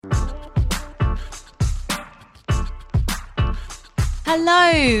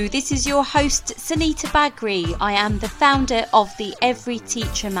Hello, this is your host Sunita Bagri. I am the founder of the Every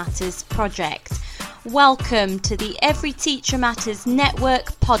Teacher Matters project. Welcome to the Every Teacher Matters Network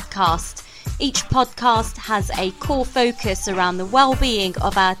podcast. Each podcast has a core focus around the well-being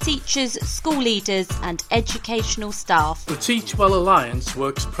of our teachers, school leaders and educational staff. The Teach Well Alliance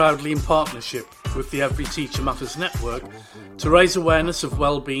works proudly in partnership with the Every Teacher Matters Network to raise awareness of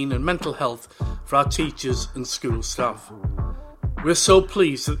well-being and mental health for our teachers and school staff. We're so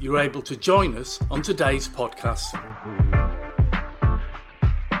pleased that you're able to join us on today's podcast.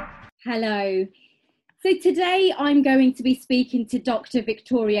 Hello. So today I'm going to be speaking to Dr.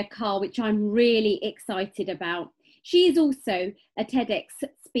 Victoria Carr, which I'm really excited about. She is also a TEDx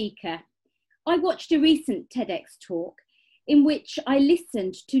speaker. I watched a recent TEDx talk in which I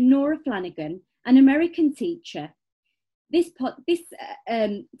listened to Nora Flanagan, an American teacher. This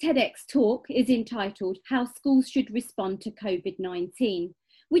TEDx talk is entitled How Schools Should Respond to COVID-19,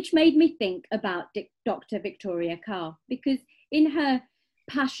 which made me think about Dr. Victoria Carr, because in her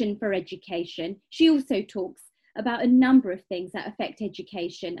passion for education, she also talks about a number of things that affect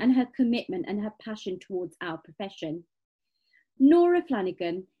education and her commitment and her passion towards our profession. Nora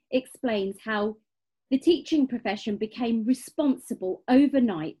Flanagan explains how the teaching profession became responsible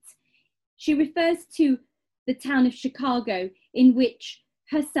overnight. She refers to the town of Chicago, in which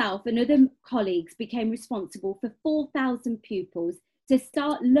herself and other colleagues became responsible for 4,000 pupils to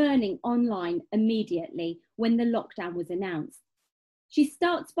start learning online immediately when the lockdown was announced. She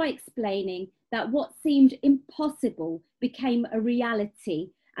starts by explaining that what seemed impossible became a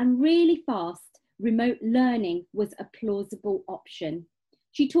reality, and really fast remote learning was a plausible option.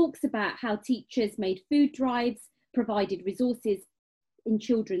 She talks about how teachers made food drives, provided resources in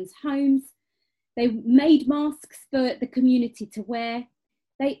children's homes. They made masks for the community to wear.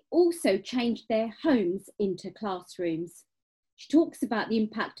 They also changed their homes into classrooms. She talks about the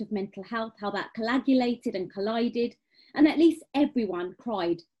impact of mental health, how that coagulated and collided, and at least everyone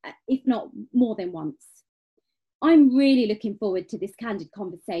cried, if not more than once. I'm really looking forward to this candid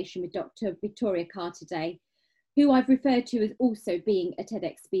conversation with Dr. Victoria Carr today, who I've referred to as also being a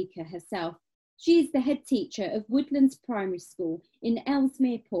TEDx speaker herself. She is the head teacher of Woodlands Primary School in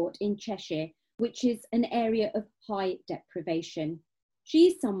Ellesmere Port in Cheshire, which is an area of high deprivation. She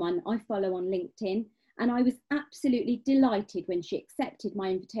is someone I follow on LinkedIn, and I was absolutely delighted when she accepted my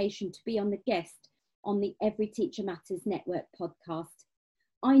invitation to be on the guest on the Every Teacher Matters Network podcast.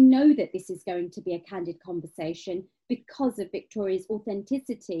 I know that this is going to be a candid conversation because of Victoria's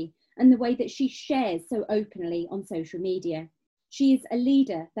authenticity and the way that she shares so openly on social media. She is a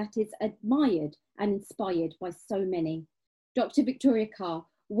leader that is admired and inspired by so many. Dr. Victoria Carr,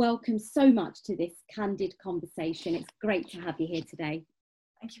 welcome so much to this candid conversation. It's great to have you here today.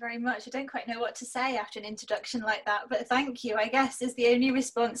 Thank you very much. I don't quite know what to say after an introduction like that, but thank you, I guess, is the only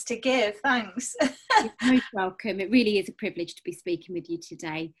response to give. Thanks. You're most welcome. It really is a privilege to be speaking with you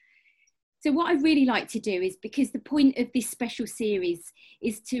today. So what I'd really like to do is, because the point of this special series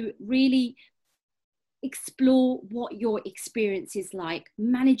is to really explore what your experience is like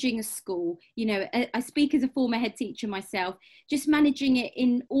managing a school. You know, I speak as a former head teacher myself. Just managing it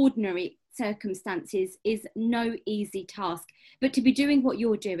in ordinary circumstances is no easy task, but to be doing what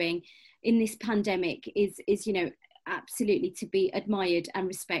you're doing in this pandemic is you know, absolutely to be admired and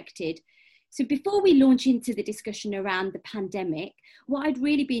respected. So before we launch into the discussion around the pandemic, what I'd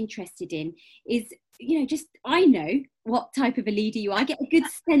really be interested in is, you know, just, I know what type of a leader you are. I get a good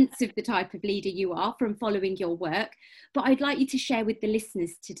sense of the type of leader you are from following your work, but I'd like you to share with the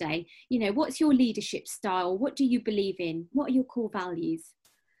listeners today, you know, what's your leadership style? What do you believe in? What are your core values?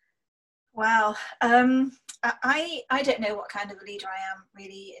 Wow. I don't know what kind of a leader I am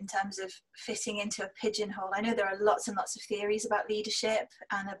really in terms of fitting into a pigeonhole. I know there are lots and lots of theories about leadership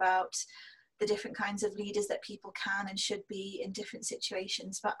and about the different kinds of leaders that people can and should be in different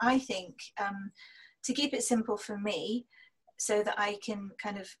situations. But I think to keep it simple for me, so that I can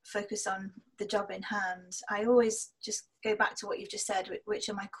kind of focus on the job in hand, I always just go back to what you've just said, which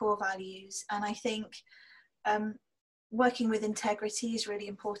are my core values. And I think working with integrity is really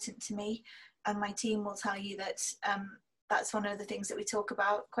important to me. And my team will tell you that that's one of the things that we talk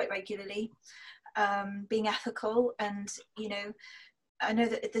about quite regularly. Being ethical, and, you know, I know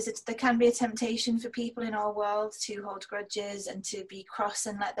that there can be a temptation for people in our world to hold grudges and to be cross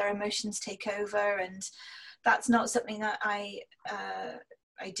and let their emotions take over, and that's not something that I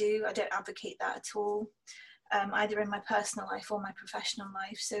do. I don't advocate that at all, either in my personal life or my professional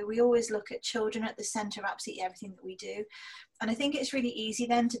life. So we always look at children at the centre of absolutely everything that we do, and I think it's really easy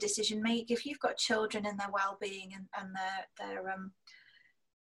then to decision make if you've got children and their well-being and their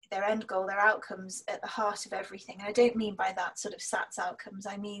their end goal, their outcomes at the heart of everything. And I don't mean by that sort of SATs outcomes.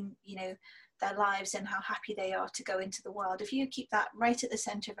 I mean, their lives and how happy they are to go into the world. If you keep that right at the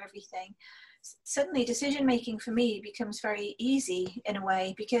center of everything, suddenly decision making for me becomes very easy in a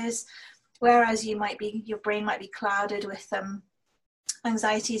way, because whereas your brain might be clouded with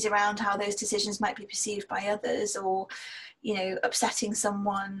anxieties around how those decisions might be perceived by others, or upsetting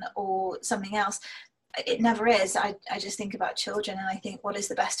someone or something else, it never is. I just think about children, and I think, what is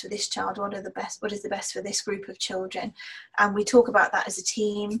the best for this child? What is the best for this group of children? And we talk about that as a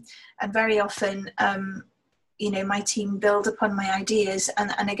team, and very often my team build upon my ideas,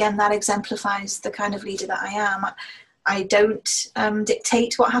 and again, that exemplifies the kind of leader that I am. I don't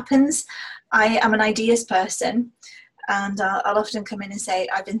dictate what happens. I am an ideas person, and I'll often come in and say,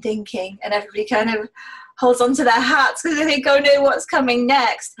 I've been thinking, and everybody kind of holds onto their hats because they think, oh no, what's coming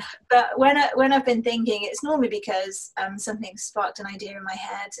next? But when I've been thinking, it's normally because something sparked an idea in my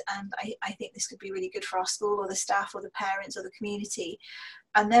head, and I think this could be really good for our school, or the staff, or the parents, or the community.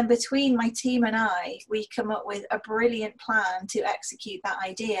 And then between my team and I, we come up with a brilliant plan to execute that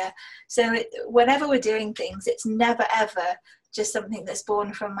idea. So whenever we're doing things, it's never ever just something that's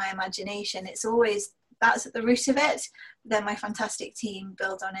born from my imagination. It's always, that's at the root of it. Then my fantastic team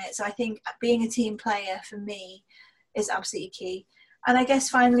build on it. So I think being a team player for me is absolutely key. And I guess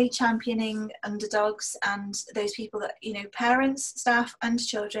finally, championing underdogs and those people that, parents, staff and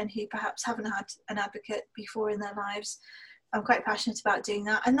children who perhaps haven't had an advocate before in their lives. I'm quite passionate about doing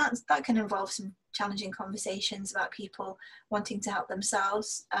that, and that can involve some challenging conversations about people wanting to help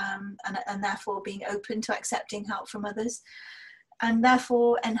themselves, and therefore being open to accepting help from others, and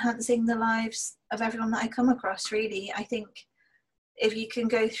therefore enhancing the lives of everyone that I come across. Really, I think if you can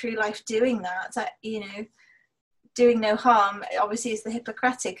go through life doing that, doing no harm obviously is the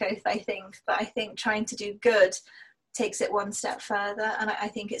Hippocratic oath, I think, but I think trying to do good takes it one step further, and I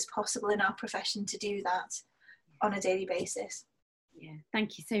think it's possible in our profession to do that on a daily basis. Yeah,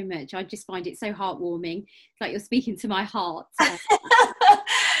 thank you so much. I just find it so heartwarming. It's like you're speaking to my heart. It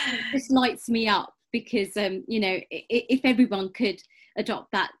just lights me up, because if everyone could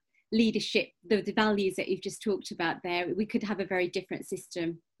adopt that leadership, the values that you've just talked about there, we could have a very different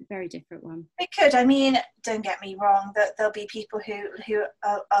system, a very different one. It could. I mean, don't get me wrong, that there'll be people who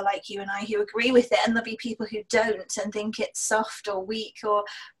are like you and I, who agree with it, and there'll be people who don't and think it's soft or weak. Or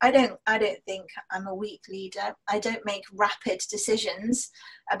I don't think I'm a weak leader. I don't make rapid decisions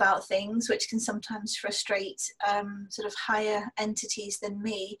about things, which can sometimes frustrate sort of higher entities than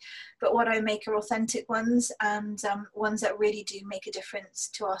me. But what I make are authentic ones, and ones that really do make a difference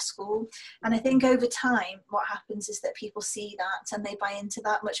to our school. And I think over time, what happens is that people see that and they buy into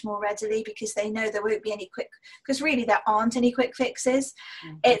that much more readily, because they know there won't be any quick, because really there aren't any quick fixes.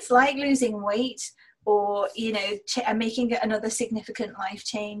 Mm-hmm. It's like losing weight, or making another significant life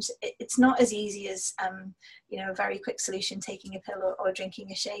change. It's not as easy as a very quick solution, taking a pill or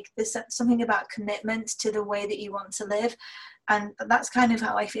drinking a shake. There's something about commitment to the way that you want to live, and that's kind of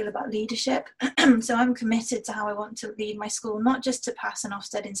how I feel about leadership. So I'm committed to how I want to lead my school, not just to pass an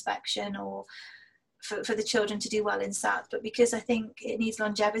Ofsted inspection or for the children to do well in SAT, but because I think it needs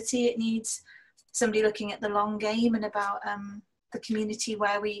longevity. It needs somebody looking at the long game and about the community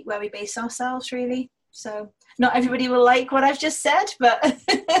where we base ourselves, really. So not everybody will like what I've just said, but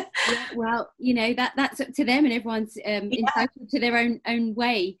well, that's up to them, and everyone's entitled to their own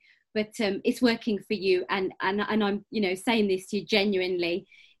way. But it's working for you, and I'm saying this to you genuinely.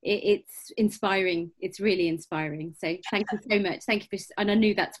 It's inspiring. It's really inspiring. So thank you so much. Thank you and I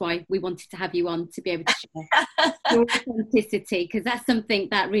knew that's why we wanted to have you on, to be able to share your authenticity, because that's something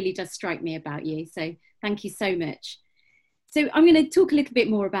that really does strike me about you. So thank you so much. So I'm going to talk a little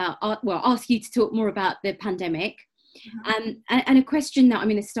bit more about, ask you to talk more about the pandemic. Mm-hmm. And a question that I'm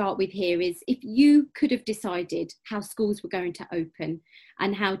going to start with here is, if you could have decided how schools were going to open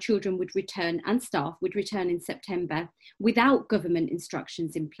and how children would return and staff would return in September without government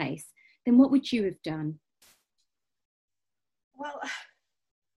instructions in place, then what would you have done? Well,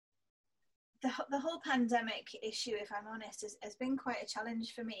 the whole pandemic issue, if I'm honest, has been quite a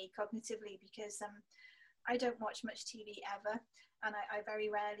challenge for me cognitively, because I don't watch much TV ever, and I very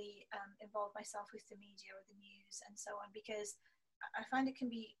rarely involve myself with the media or the news and so on, because I find it can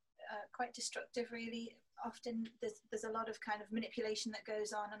be quite destructive, really. Often there's a lot of kind of manipulation that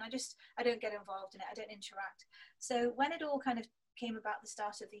goes on, and I don't get involved in it. I don't interact. So when it all kind of came about the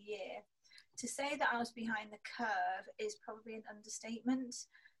start of the year, to say that I was behind the curve is probably an understatement,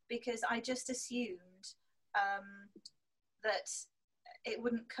 because I just assumed that it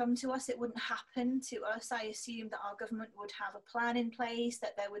wouldn't come to us, it wouldn't happen to us. I assumed that our government would have a plan in place,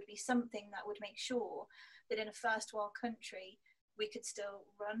 that there would be something that would make sure that in a first world country we could still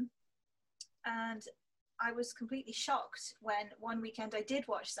run. And I was completely shocked when one weekend I did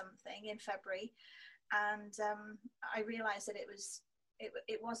watch something in February, and I realised that it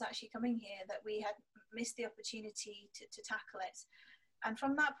was actually coming here, that we had missed the opportunity to tackle it. And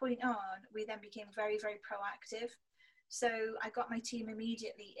from that point on, we then became very, very proactive. So I got my team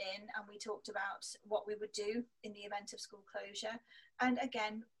immediately in, and we talked about what we would do in the event of school closure. And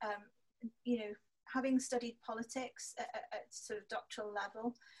again, having studied politics at sort of doctoral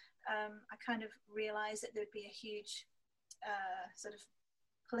level, I kind of realised that there would be a huge sort of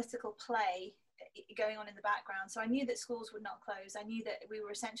political play going on in the background. So I knew that schools would not close. I knew that we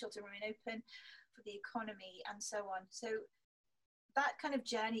were essential to remain open for the economy and so on. So that kind of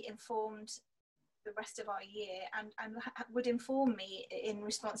journey informed the rest of our year and would inform me in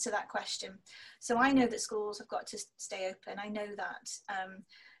response to that question. So I know that schools have got to stay open. I know that.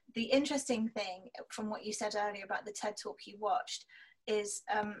 The interesting thing from what you said earlier about the TED Talk you watched is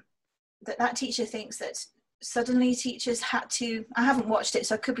that teacher thinks that suddenly teachers had to, I haven't watched it,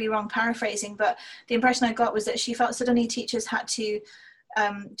 so I could be wrong paraphrasing, but the impression I got was that she felt suddenly teachers had to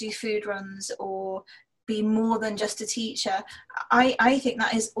do food runs or be more than just a teacher. I think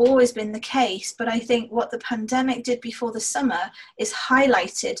that has always been the case, but I think what the pandemic did before the summer is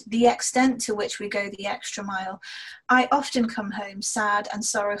highlighted the extent to which we go the extra mile. I often come home sad and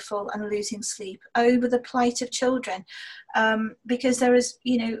sorrowful and losing sleep over the plight of children, because there is,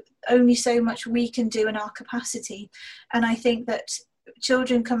 only so much we can do in our capacity. And I think that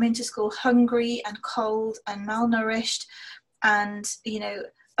children come into school hungry and cold and malnourished and,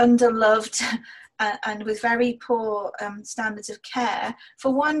 underloved and with very poor standards of care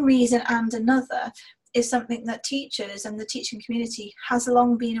for one reason and another is something that teachers and the teaching community has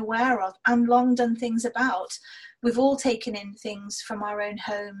long been aware of and long done things about. We've all taken in things from our own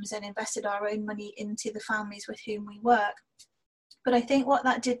homes and invested our own money into the families with whom we work. But I think what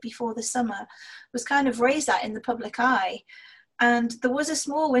that did before the summer was kind of raise that in the public eye. And there was a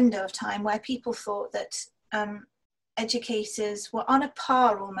small window of time where people thought that educators were on a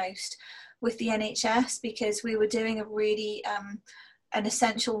par almost with the NHS, because we were doing a really an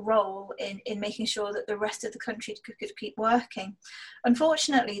essential role in making sure that the rest of the country could keep working.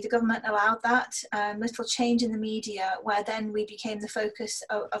 Unfortunately, the government allowed that little change in the media, where then we became the focus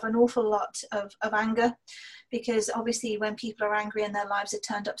of an awful lot of anger, because obviously when people are angry and their lives are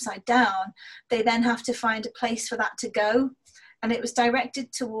turned upside down, they then have to find a place for that to go. And it was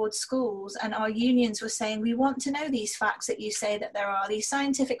directed towards schools, and our unions were saying, we want to know these facts that you say that there are, these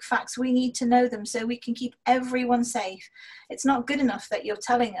scientific facts, we need to know them so we can keep everyone safe. It's not good enough that you're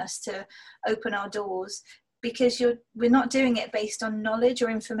telling us to open our doors, because we're not doing it based on knowledge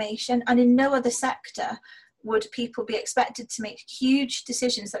or information, and in no other sector would people be expected to make huge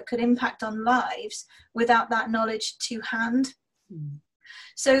decisions that could impact on lives without that knowledge to hand.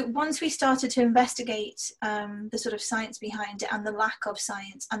 So once we started to investigate the sort of science behind it and the lack of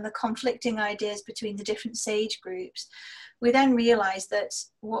science and the conflicting ideas between the different SAGE groups, we then realised that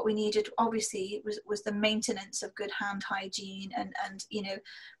what we needed obviously was the maintenance of good hand hygiene and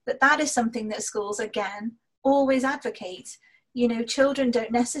but that is something that schools again always advocate. Children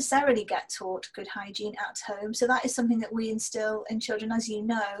don't necessarily get taught good hygiene at home. So that is something that we instill in children, as you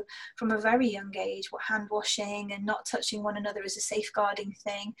know, from a very young age, what hand washing and not touching one another is a safeguarding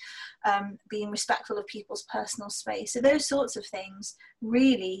thing, being respectful of people's personal space. So those sorts of things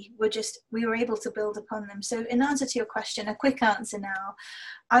really we were able to build upon them. So in answer to your question, a quick answer now,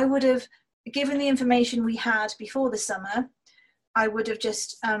 I would have, given the information we had before the summer, I would have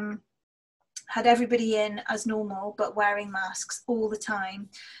just had everybody in as normal, but wearing masks all the time.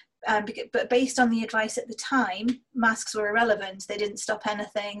 But based on the advice at the time, masks were irrelevant. They didn't stop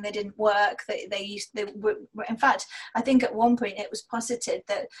anything. They didn't work. They were, in fact, I think at one point it was posited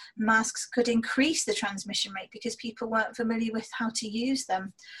that masks could increase the transmission rate because people weren't familiar with how to use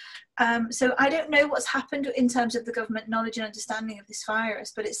them. So I don't know what's happened in terms of the government knowledge and understanding of this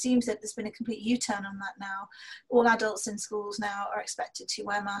virus, but it seems that there's been a complete U-turn on that now. All adults in schools now are expected to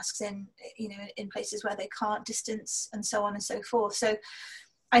wear masks in places where they can't distance and so on and so forth. So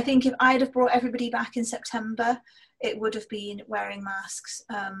I think if I'd have brought everybody back in September, it would have been wearing masks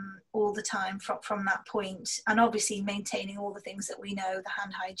all the time from that point, and obviously maintaining all the things that we know, the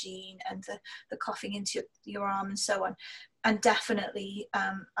hand hygiene and the coughing into your arm and so on. And definitely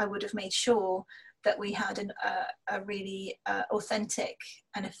I would have made sure that we had a really authentic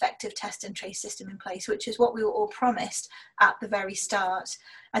and effective test and trace system in place, which is what we were all promised at the very start.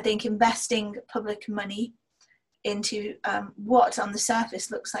 I think investing public money into what on the surface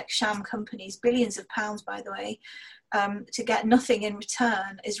looks like sham companies, billions of pounds by the way, to get nothing in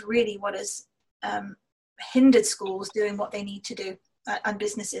return is really what has hindered schools doing what they need to do, and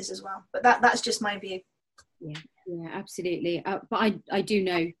businesses as well. But that's just my view. Yeah, absolutely. But I do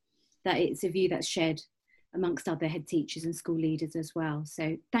know that it's a view that's shared amongst other head teachers and school leaders as well.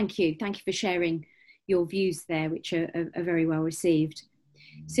 So thank you for sharing your views there, which are very well received.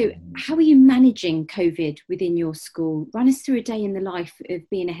 So how are you managing COVID within your school? Run us through a day in the life of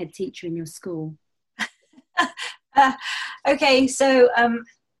being a head teacher in your school. Okay, so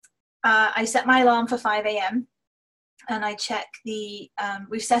I set my alarm for 5 a.m. and I check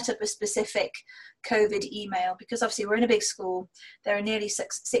we've set up a specific COVID email, because obviously we're in a big school. There are nearly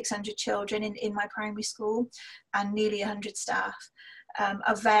 600 children in my primary school, and nearly 100 staff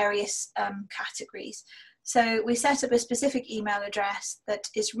of various categories. So we set up a specific email address that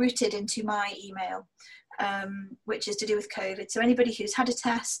is routed into my email, which is to do with COVID. So anybody who's had a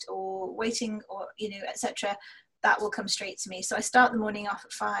test or waiting, or etc., that will come straight to me. So I start the morning off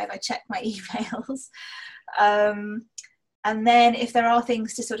at 5. I check my emails. And then if there are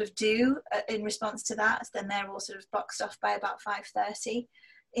things to sort of do in response to that, then they're all sort of boxed off by about 5:30.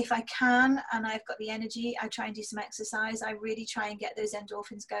 If I can, and I've got the energy, I try and do some exercise. I really try and get those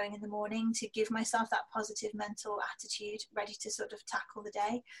endorphins going in the morning to give myself that positive mental attitude, ready to sort of tackle the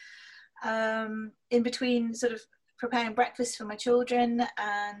day. In between sort of preparing breakfast for my children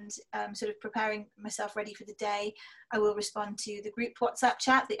and sort of preparing myself ready for the day, I will respond to the group WhatsApp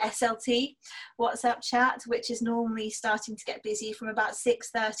chat, the SLT WhatsApp chat, which is normally starting to get busy from about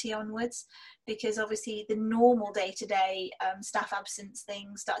 6:30 onwards, because obviously the normal day-to-day staff absence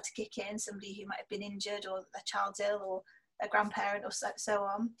things start to kick in, somebody who might have been injured, or their child's ill, or a grandparent, or so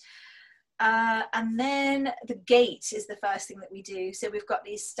on. And then the gate is the first thing that we do. So we've got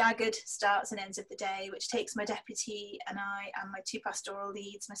these staggered starts and ends of the day, which takes my deputy and I and my 2 pastoral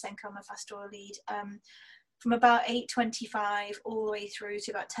leads, my Senko and my pastoral lead, from about 8:25 all the way through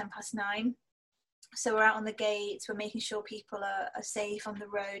to about 9:10. So we're out on the gates, we're making sure people are safe on the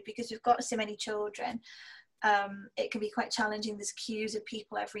road, because we've got so many children. It can be quite challenging. There's queues of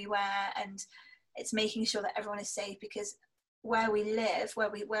people everywhere, and it's making sure that everyone is safe, because where we live,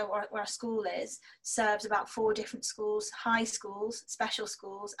 where our school is, serves about 4 different schools: high schools, special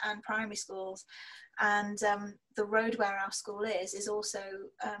schools, and primary schools. And the road where our school is also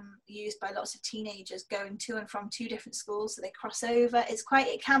used by lots of teenagers going to and from 2 different schools, so they cross over.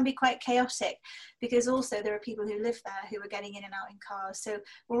 It can be quite chaotic, because also there are people who live there who are getting in and out in cars. So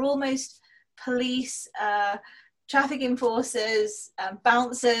we're almost police, traffic enforcers,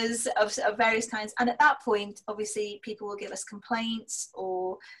 bouncers of various kinds. And at that point, obviously, people will give us complaints,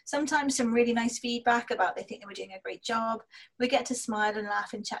 or sometimes some really nice feedback about they think that we're doing a great job. We get to smile and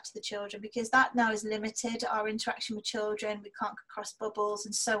laugh and chat to the children, because that now is limited, our interaction with children. We can't cross bubbles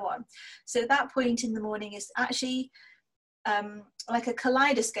and so on. So that point in the morning is actually like a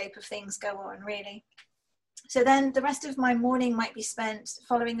kaleidoscope of things go on, really. So then the rest of my morning might be spent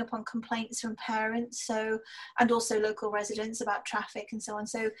following up on complaints from parents, and also local residents about traffic and so on.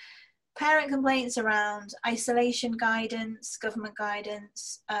 So parent complaints around isolation guidance, government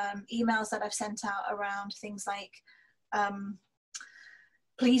guidance, emails that I've sent out around things like,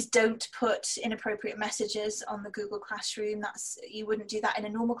 please don't put inappropriate messages on the Google Classroom. You wouldn't do that in a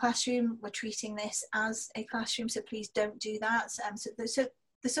normal classroom. We're treating this as a classroom, so please don't do that. So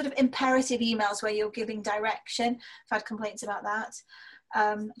the sort of imperative emails where you're giving direction, I've had complaints about that.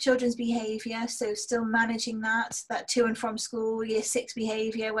 Children's behaviour, so still managing that to and from school, year 6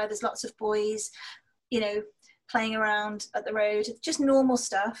 behaviour, where there's lots of boys, playing around at the road, just normal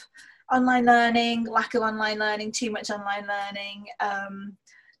stuff. Online learning, lack of online learning, too much online learning.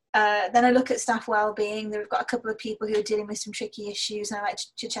 Then I look at staff wellbeing. We've got a couple of people who are dealing with some tricky issues, and I like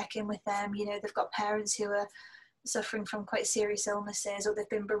to check in with them. They've got parents who are suffering from quite serious illnesses, or they've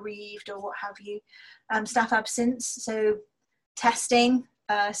been bereaved, or what have you. Staff absence, so testing,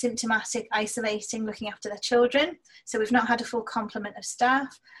 symptomatic, isolating, looking after their children. So we've not had a full complement of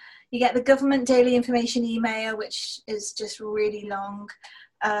staff. You get the government daily information email, which is just really long.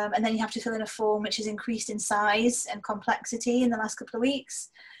 And then you have to fill in a form which has increased in size and complexity in the last couple of weeks.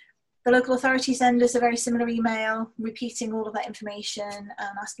 The local authority send us a very similar email, repeating all of that information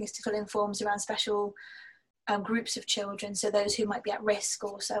and asking us to fill in forms around special groups of children, so those who might be at risk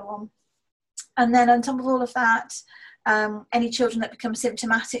or so on. And then on top of all of that, any children that become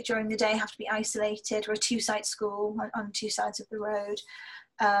symptomatic during the day have to be isolated. We're a 2-site school on 2 sides of the road.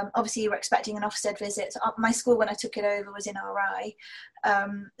 Obviously, we're expecting an Ofsted visit. My school, when I took it over, was in RI.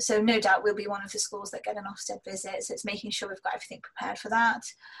 So no doubt we'll be one of the schools that get an Ofsted visit. So it's making sure we've got everything prepared for that.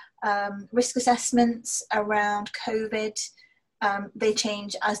 Risk assessments around COVID, they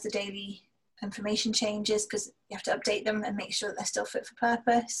change as the daily information changes, because you have to update them and make sure that they're still fit for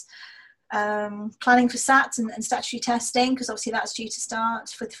purpose. Planning for SAT and statutory testing, because obviously that's due to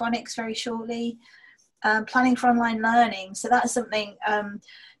start with phonics very shortly. Planning for online learning. So that's something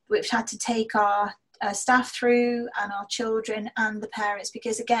we've had to take our staff through, and our children and the parents,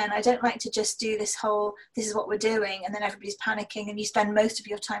 because again, I don't like to just do this is what we're doing, and then everybody's panicking and you spend most of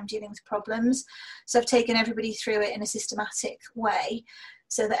your time dealing with problems. So I've taken everybody through it in a systematic way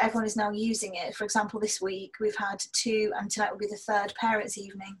so that everyone is now using it. For example, this week we've had 2, and tonight will be the 3rd parents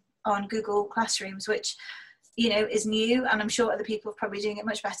evening on Google Classrooms, which, you know, is new, and I'm sure other people are probably doing it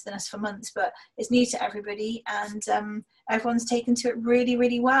much better than us for months, but it's new to everybody, and everyone's taken to it really,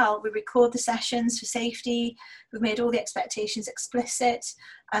 really well. We record the sessions for safety, we've made all the expectations explicit,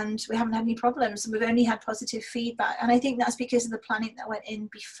 and we haven't had any problems, and we've only had positive feedback, and I think that's because of the planning that went in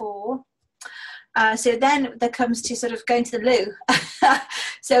before. So then there comes to sort of going to the loo.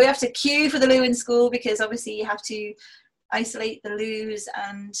 So we have to queue for the loo in school, because obviously you have to isolate the loos,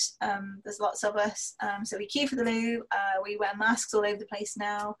 and there's lots of us, so we queue for the loo, we wear masks all over the place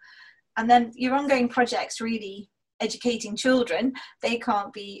now, and then your ongoing projects really educating children, they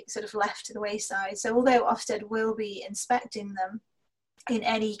can't be sort of left to the wayside. So although Ofsted will be inspecting them in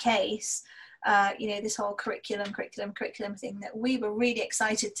any case, you know, this whole curriculum thing that we were really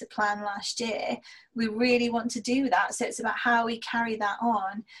excited to plan last year, we really want to do that. So it's about how we carry that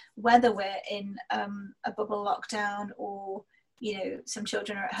on, whether we're in a bubble lockdown, or, you know, some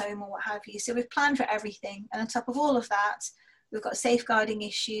children are at home or what have you. So we've planned for everything, and on top of all of that, we've got safeguarding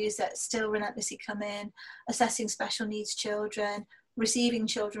issues that still relentlessly come in, assessing special needs children, receiving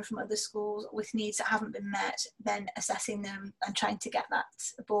children from other schools with needs that haven't been met, then assessing them and trying to get that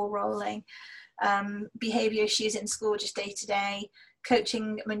ball rolling. Behaviour issues in school just day to day,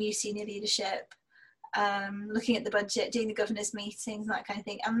 coaching my new senior leadership, looking at the budget, doing the governors' meetings, that kind of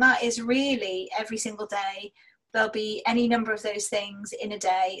thing. And that is really every single day. There'll be any number of those things in a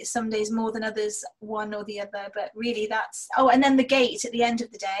day, some days more than others, one or the other, but really that's, oh, and then the gate at the end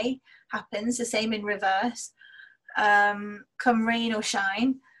of the day happens, the same in reverse, come rain or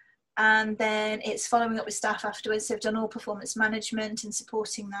shine. And then it's following up with staff afterwards. So I've done all performance management and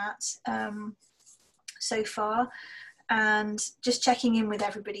supporting that so far, and just checking in with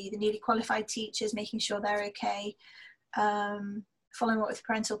everybody, the newly qualified teachers, making sure they're okay, following up with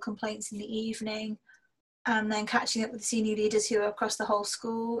parental complaints in the evening, and then catching up with the senior leaders who are across the whole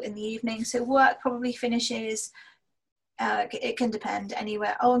school in the evening. So work probably finishes, it can depend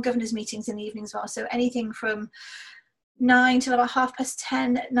anywhere. Oh, and governors' meetings in the evening as well. So anything from 9 till about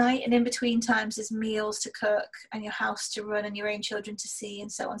 10:30 at night, and in between times there's meals to cook and your house to run and your own children to see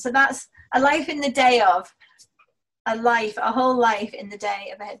and so on. So that's a life in the day of a whole life in the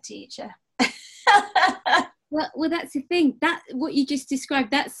day of a head teacher. Well, that's the thing, that what you just described,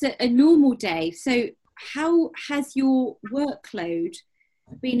 that's a normal day. So how has your workload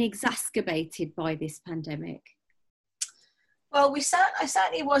been exacerbated by this pandemic? Well, I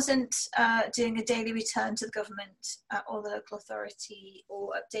certainly wasn't doing a daily return to the government or the local authority,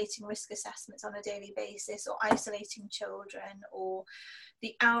 or updating risk assessments on a daily basis, or isolating children, or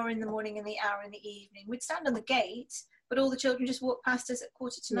the hour in the morning and the hour in the evening. We'd stand on the gate, but all the children just walked past us at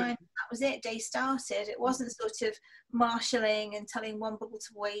 8:45. That was it, day started. It wasn't sort of marshalling and telling one bubble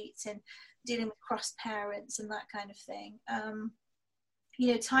to wait and dealing with cross parents and that kind of thing.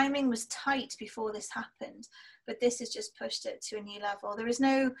 You know, timing was tight before this happened, but this has just pushed it to a new level. There is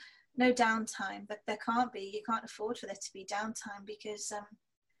no downtime, but there can't be. You can't afford for there to be downtime, because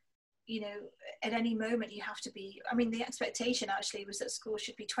you know, at any moment you have to be, I mean, the expectation actually was that schools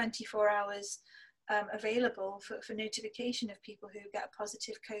should be 24 hours available for notification of people who get a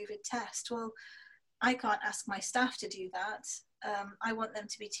positive COVID test. Well, I can't ask my staff to do that. I want them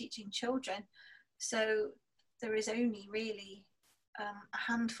to be teaching children. So there is only really a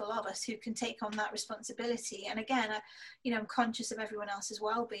handful of us who can take on that responsibility. And again, you know, I'm conscious of everyone else's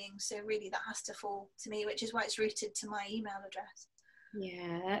well-being, so really that has to fall to me, which is why it's routed to my email address.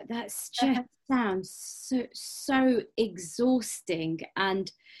 Yeah, that's just sounds so exhausting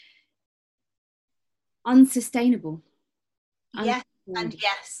and unsustainable. Yes, and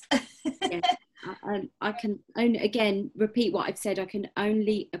yes. Yeah. I can only, again, repeat what I've said. I can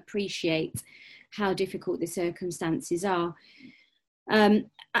only appreciate how difficult the circumstances are. And,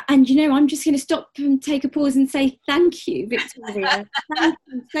 you know, I'm just going to stop and take a pause and say thank you, Victoria. Thank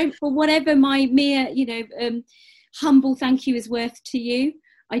you so, for whatever my mere, you know, humble thank you is worth to you.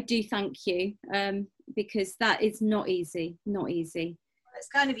 I do thank you, because that is not easy, not easy. Well, it's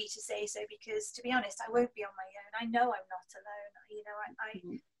kind of you to say so, because to be honest, I won't be on my own. I know I'm not alone. You know,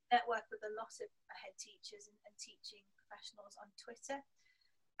 I network with a lot of head teachers and teaching professionals on Twitter.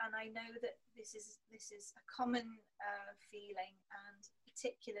 And I know that this is a common feeling, and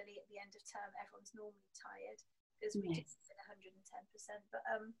particularly at the end of term, everyone's normally tired because we just been 110%. But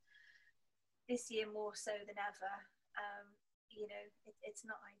this year more so than ever, it's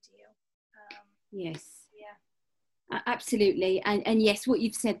not ideal. Yes. Yeah. Absolutely. And yes, what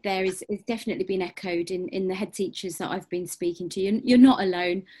you've said there is definitely been echoed in the head teachers that I've been speaking to. You're not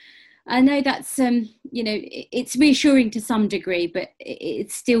alone. I know that's, it's reassuring to some degree, but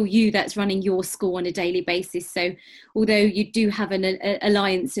it's still you that's running your school on a daily basis. So although you do have an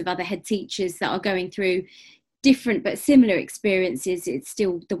alliance of other head teachers that are going through different but similar experiences, it's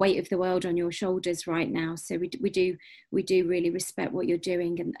still the weight of the world on your shoulders right now. So we do really respect what you're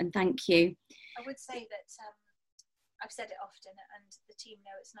doing, and thank you. I would say that I've said it often, and the team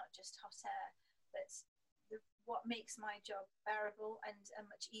know it's not just hot air, but what makes my job bearable and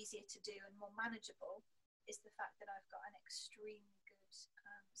much easier to do and more manageable is the fact that I've got an extremely good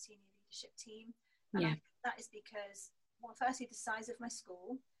senior leadership team. And I think that is because, well, firstly, the size of my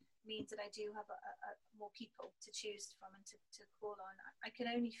school means that I do have more people to choose from and to call on. I can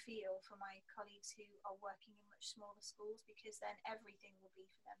only feel for my colleagues who are working in much smaller schools, because then everything will be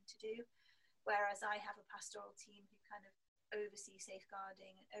for them to do. Whereas I have a pastoral team who kind of oversee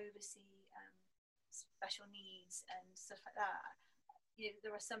safeguarding and oversee special needs and stuff like that.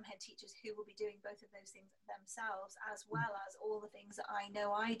 There are some head teachers who will be doing both of those things themselves, as well as all the things that I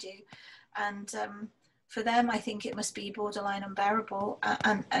know I do. And for them, I think it must be borderline unbearable.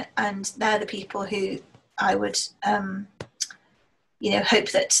 And they're the people who I would, hope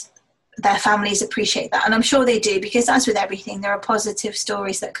that their families appreciate that. And I'm sure they do, because as with everything, there are positive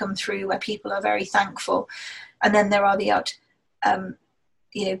stories that come through where people are very thankful. And then there are the odd,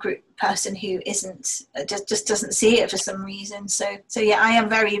 group person who isn't, just doesn't see it for some reason. So yeah, I am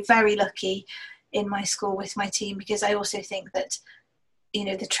very, very lucky in my school with my team, because I also think that,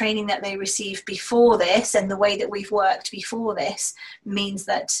 the training that they received before this and the way that we've worked before this means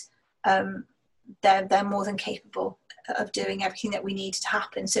that they're more than capable of doing everything that we need to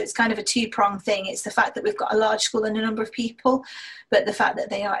happen. So it's kind of a two-pronged thing. It's the fact that we've got a large school and a number of people, but the fact that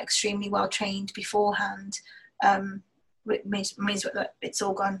they are extremely well trained beforehand means that it's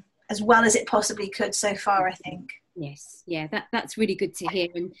all gone as well as it possibly could so far, I think. Yes, yeah, that's really good to hear,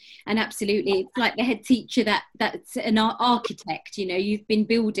 and absolutely, it's like the head teacher that's an architect. You've been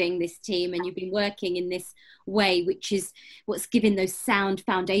building this team and you've been working in this way, which is what's given those sound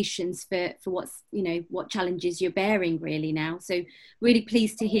foundations for what's what challenges you're bearing really now. So really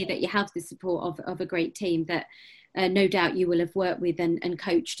pleased to hear that you have the support of a great team that no doubt you will have worked with and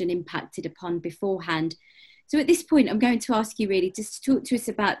coached and impacted upon beforehand. So at this point, I'm going to ask you really just to talk to us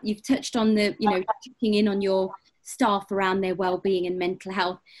about, you've touched on the, checking in on your staff around their well-being and mental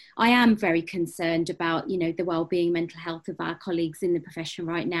health. I am very concerned about, the well-being, mental health of our colleagues in the profession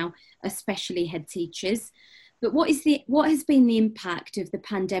right now, especially head teachers. But what has been the impact of the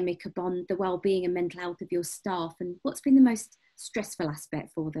pandemic upon the well-being and mental health of your staff, and what's been the most stressful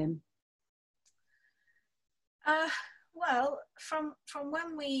aspect for them? Well, from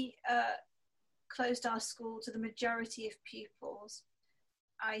when we closed our school to the majority of pupils,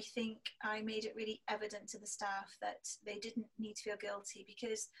 I think I made it really evident to the staff that they didn't need to feel guilty,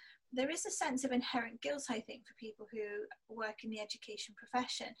 because there is a sense of inherent guilt, I think, for people who work in the education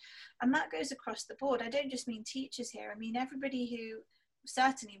profession. And that goes across the board. I don't just mean teachers here. I mean everybody who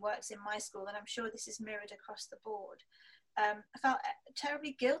certainly works in my school, and I'm sure this is mirrored across the board, felt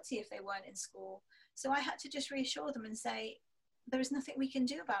terribly guilty if they weren't in school. So I had to just reassure them and say, there is nothing we can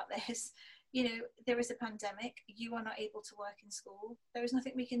do about this. There is a pandemic, you are not able to work in school, there is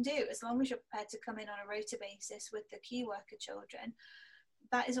nothing we can do. As long as you're prepared to come in on a rota basis with the key worker children,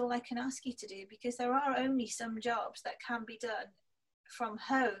 that is all I can ask you to do, because there are only some jobs that can be done from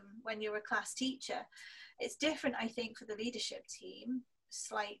home when you're a class teacher. It's different, I think, for the leadership team,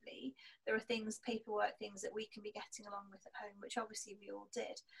 slightly. There are paperwork things that we can be getting along with at home, which obviously we all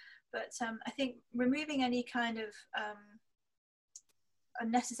did. But I think removing any kind of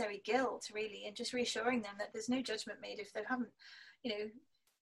unnecessary guilt, really, and just reassuring them that there's no judgment made if they haven't,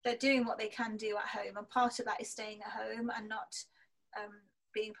 they're doing what they can do at home, and part of that is staying at home and not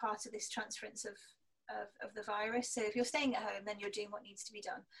being part of this transference of the virus. So if you're staying at home, then you're doing what needs to be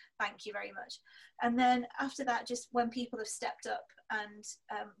done. Thank you very much. And then after that, just when people have stepped up and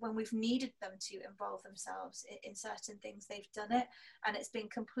when we've needed them to involve themselves in certain things, they've done it, and it's been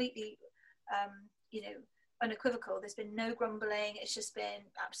completely unequivocal. There's been no grumbling. It's just been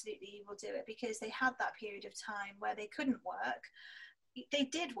absolutely, we'll do it, because they had that period of time where they couldn't work. They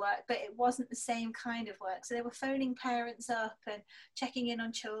did work, but it wasn't the same kind of work. So they were phoning parents up and checking in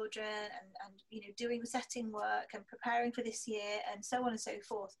on children and doing setting work and preparing for this year and so on and so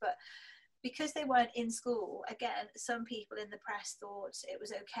forth. But because they weren't in school, again, some people in the press thought it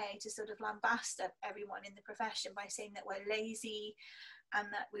was okay to sort of lambast everyone in the profession by saying that we're lazy and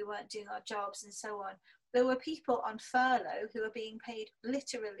that we weren't doing our jobs and so on. There were people on furlough who were being paid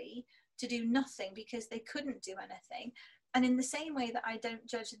literally to do nothing because they couldn't do anything. And in the same way that I don't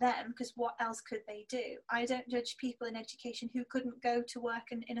judge them, because what else could they do? I don't judge people in education who couldn't go to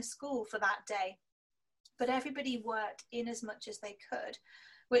work in a school for that day. But everybody worked in as much as they could,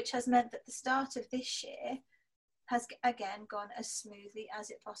 which has meant that the start of this year has again gone as smoothly as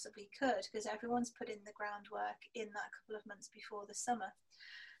it possibly could, because everyone's put in the groundwork in that couple of months before the summer.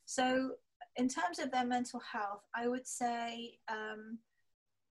 So in terms of their mental health, I would say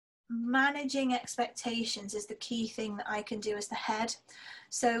managing expectations is the key thing that I can do as the head.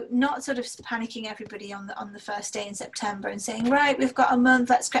 So not sort of panicking everybody on the first day in September and saying, right, we've got a month,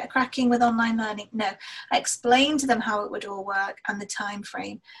 let's get cracking with online learning. No, I explained to them how it would all work and the time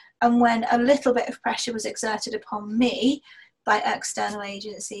frame. And when a little bit of pressure was exerted upon me by external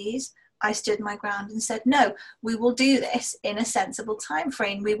agencies, I stood my ground and said, no, we will do this in a sensible time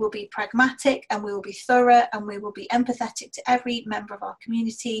frame. We will be pragmatic and we will be thorough and we will be empathetic to every member of our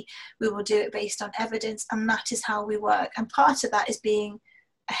community. We will do it based on evidence, and that is how we work. And part of that is being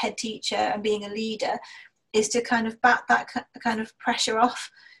a head teacher and being a leader, is to kind of bat that kind of pressure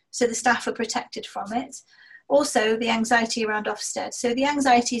off so the staff are protected from it. Also, the anxiety around Ofsted. So the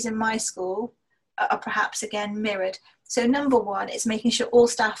anxieties in my school are perhaps again mirrored. So number one is making sure all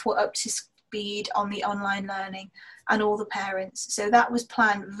staff were up to speed on the online learning, and all the parents. So that was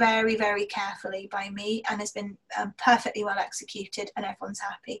planned very, very carefully by me and has been perfectly well executed, and everyone's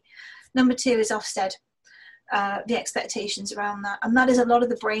happy. Number two is Ofsted, the expectations around that. And that is a lot of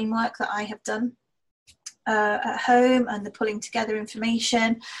the brain work that I have done at home, and the pulling together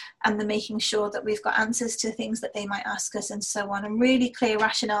information and the making sure that we've got answers to things that they might ask us and so on, and really clear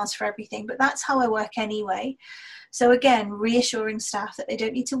rationales for everything. But that's how I work anyway. So again, reassuring staff that they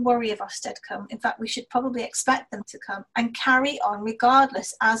don't need to worry if Ofsted come. In fact, we should probably expect them to come and carry on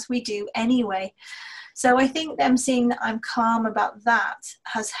regardless, as we do anyway. So I think them seeing that I'm calm about that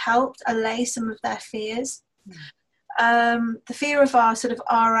has helped allay some of their fears. The fear of our sort of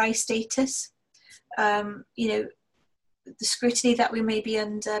RI status, you know, the scrutiny that we may be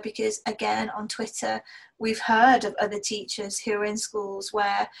under, because again on Twitter we've heard of other teachers who are in schools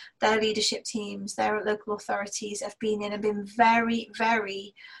where their leadership teams, their local authorities have been in and been very,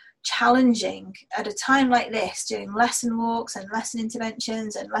 very challenging at a time like this, doing lesson walks and lesson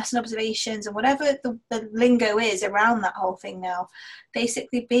interventions and lesson observations and whatever the lingo is around that whole thing now,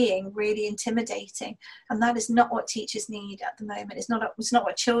 basically being really intimidating. And that is not what teachers need at the moment. It's not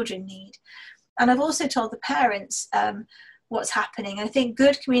what children need. And I've also told the parents what's happening. I think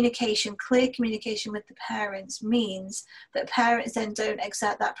good communication, clear communication with the parents means that parents then don't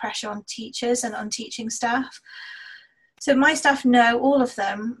exert that pressure on teachers and on teaching staff. So my staff know, all of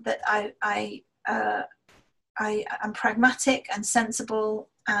them, that I am pragmatic and sensible,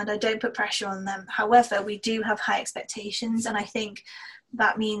 and I don't put pressure on them. However, we do have high expectations, and I think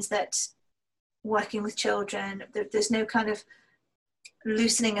that means that working with children, there's no kind of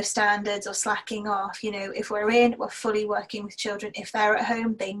loosening of standards or slacking off. You know, if we're fully working with children. If they're at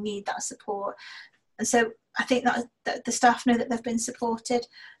home, they need that support. And so I think that the staff know that they've been supported.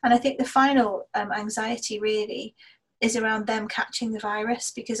 And I think the final anxiety really is around them catching the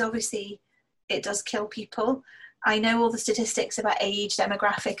virus, because obviously it does kill people. I know all the statistics about age,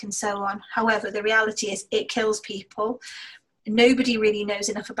 demographic and so on. However, the reality is it kills people. Nobody really knows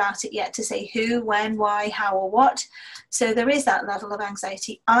enough about it yet to say who, when, why, how or what. So there is that level of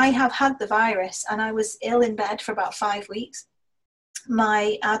anxiety. I have had the virus and I was ill in bed for about 5 weeks.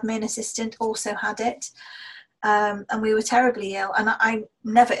 My admin assistant also had it. And we were terribly ill, and I'm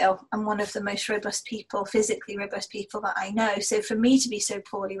never ill. I'm one of the most robust people, physically robust people that I know. So for me to be so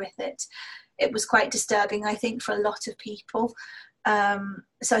poorly with it, it was quite disturbing, I think, for a lot of people.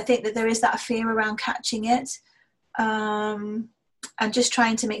 So I think that there is that fear around catching it, and just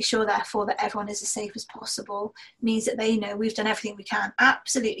trying to make sure, therefore, that everyone is as safe as possible means that they know we've done everything we can,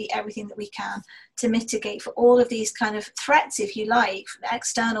 absolutely everything that we can, to mitigate for all of these kind of threats, if you like,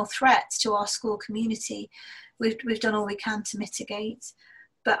 external threats to our school community. We've done all we can to mitigate.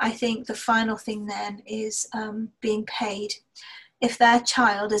 But I think the final thing then is being paid. If their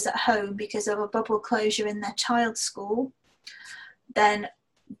child is at home because of a bubble closure in their child's school, then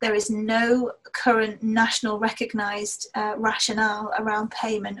there is no current national recognised rationale around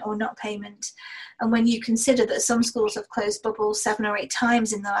payment or not payment. And when you consider that some schools have closed bubbles 7 or 8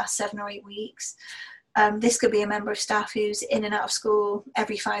 times in the last 7 or 8 weeks, this could be a member of staff who's in and out of school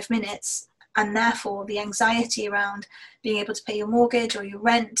every 5 minutes. And therefore, the anxiety around being able to pay your mortgage or your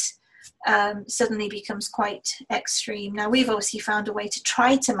rent suddenly becomes quite extreme. Now, we've obviously found a way to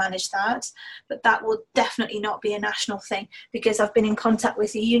try to manage that, but that will definitely not be a national thing, because I've been in contact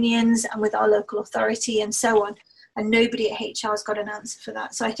with the unions and with our local authority and so on, and nobody at HR has got an answer for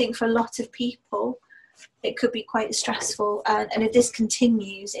that. So I think for a lot of people, it could be quite stressful, and if this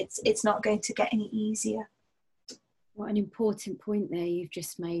continues, it's not going to get any easier. What an important point there you've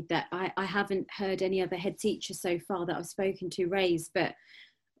just made, that I haven't heard any other head teacher so far that I've spoken to raise, but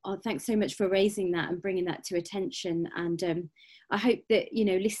thanks so much for raising that and bringing that to attention. And I hope that,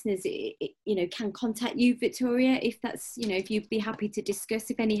 listeners, can contact you, Victoria, if that's, if you'd be happy to discuss,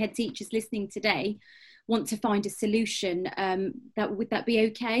 if any head teachers listening today want to find a solution, would that be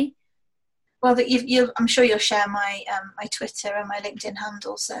okay? Well, I'm sure you'll share my my Twitter and my LinkedIn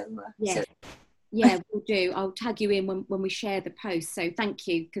handle. Yeah, we'll do. I'll tag you in when we share the post. So thank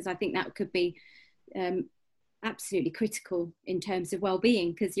you, because I think that could be absolutely critical in terms of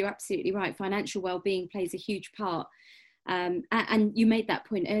well-being, because you're absolutely right. Financial well-being plays a huge part. And you made that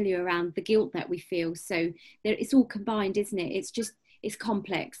point earlier around the guilt that we feel. So it's all combined, isn't it? It's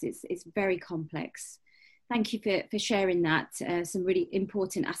complex. It's very complex. Thank you for sharing that. Some really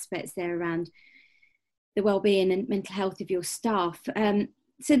important aspects there around the well-being and mental health of your staff.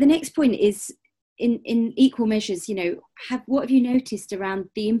 So the next point is, in equal measures, what have you noticed around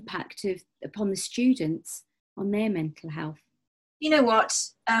the impact upon the students on their mental health? You know what?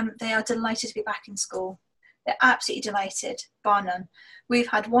 They are delighted to be back in school. They're absolutely delighted, bar none. We've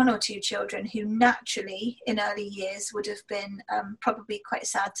had one or two children who naturally in early years would have been probably quite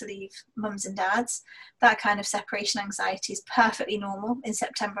sad to leave mums and dads. That kind of separation anxiety is perfectly normal in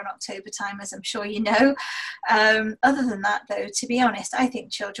September and October time, as I'm sure you know. Other than that, though, to be honest, I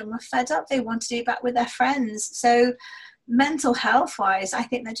think children were fed up. They wanted to be back with their friends. So mental health wise, I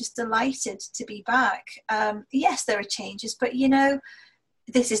think they're just delighted to be back. Yes, there are changes, but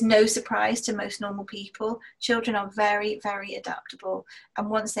this is no surprise to most normal people. Children are very, very adaptable. And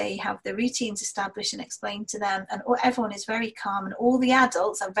once they have the routines established and explained to them, and everyone is very calm, and all the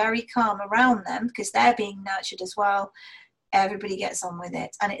adults are very calm around them because they're being nurtured as well, everybody gets on with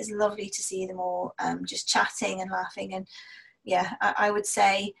it. And it is lovely to see them all just chatting and laughing. And yeah, I would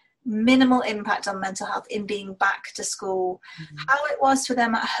say minimal impact on mental health in being back to school. Mm-hmm. How it was for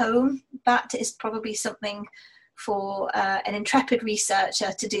them at home, that is probably something for an intrepid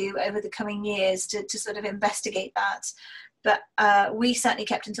researcher to do over the coming years to sort of investigate that. But we certainly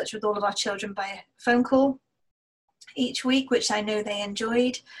kept in touch with all of our children by phone call each week, which I know they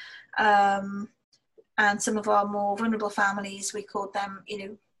enjoyed. And some of our more vulnerable families, we called them,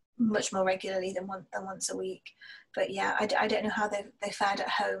 much more regularly than once a week. But yeah, I don't know how they fared at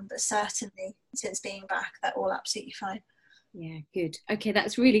home, but certainly since being back, they're all absolutely fine. Yeah, good. Okay,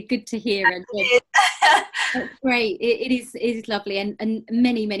 that's really good to hear. And that's great. It is lovely. And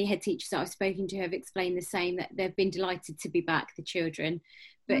many head teachers that I've spoken to have explained the same, that they've been delighted to be back, the children.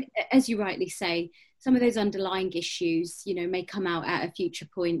 But as you rightly say, some of those underlying issues, may come out at a future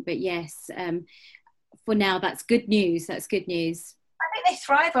point. But yes, for now, that's good news. That's good news. I think they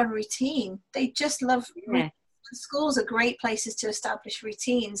thrive on routine. They just love routine. Schools are great places to establish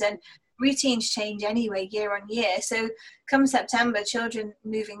routines, and routines change anyway year on year. So come September, children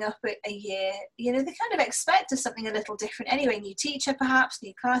moving up a year, they kind of expect something a little different anyway. New teacher perhaps,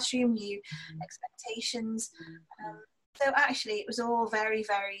 new classroom, new expectations. So actually it was all very,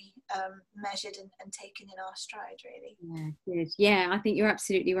 very measured and taken in our stride, really. Yeah, good. Yeah, I think you're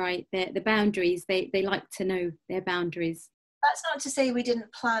absolutely right. The boundaries, they like to know their boundaries. That's not to say we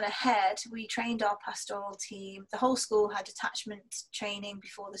didn't plan ahead. We trained our pastoral team. The whole school had attachment training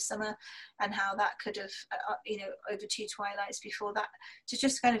before the summer, and how that could have, over 2 twilights before that, to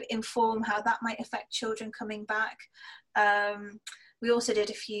just kind of inform how that might affect children coming back. We also did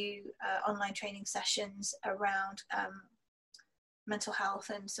a few online training sessions around mental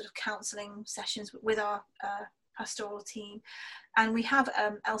health and sort of counselling sessions with our pastoral team. And we have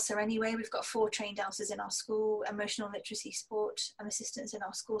ELSA anyway. We've got 4 trained ELSAs in our school, emotional literacy support and assistance in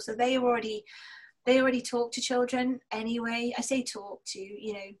our school. So they already talk to children anyway. I say talk to,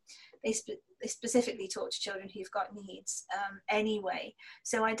 they specifically talk to children who've got needs anyway.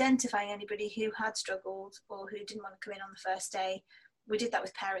 So identifying anybody who had struggled or who didn't want to come in on the first day, we did that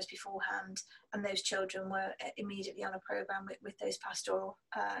with parents beforehand, and those children were immediately on a programme with those pastoral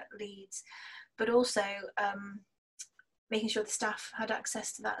leads. But also making sure the staff had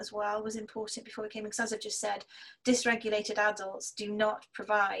access to that as well was important before we came in, because as I've just said, dysregulated adults do not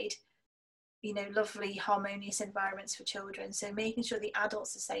provide lovely harmonious environments for children. So making sure the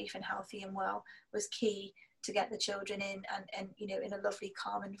adults are safe and healthy and well was key to get the children in and you know, in a lovely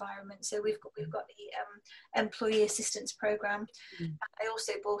calm environment. So we've got the employee assistance program. I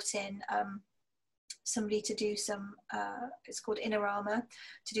also brought in somebody to do some it's called Inner Armour,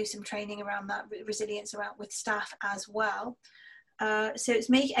 to do some training around that resilience around with staff as well. So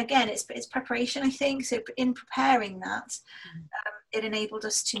it's preparation, I think. So in preparing that, it enabled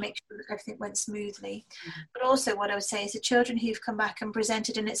us to make sure that everything went smoothly. But also what I would say is the children who've come back and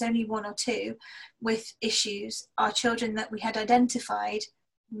presented, and it's only one or two, with issues, are children that we had identified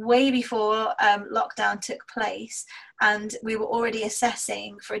way before lockdown took place, and we were already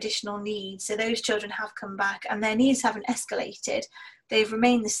assessing for additional needs. So those children have come back and their needs haven't escalated. They've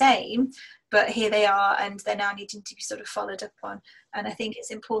remained the same, but here they are, and they're now needing to be sort of followed up on. And I think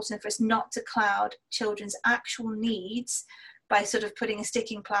it's important for us not to cloud children's actual needs by sort of putting a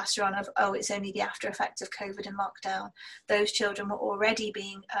sticking plaster on of, oh, it's only the after effect of COVID and lockdown. Those children were already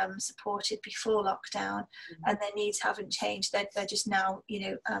being supported before lockdown, and their needs haven't changed. They're just now,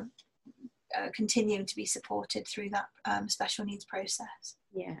 you know, continuing to be supported through that special needs process.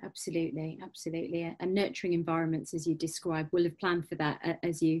 Yeah, absolutely. And nurturing environments, as you described, will have planned for that,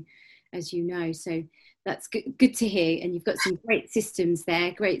 as you know. So that's good to hear. And you've got some great systems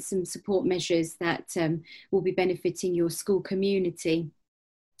there, some support measures that will be benefiting your school community.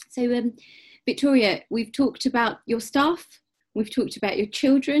 So Victoria, we've talked about your staff, we've talked about your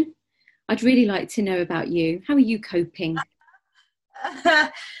children. I'd really like to know about you. How are you coping?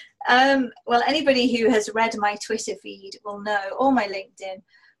 Well, anybody who has read my Twitter feed will know, or my LinkedIn,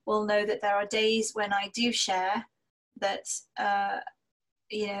 will know that there are days when I do share that,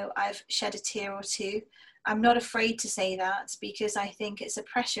 you know, I've shed a tear or two. I'm not afraid to say that, because I think it's a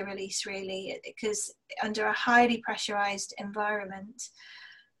pressure release, really, because under a highly pressurized environment,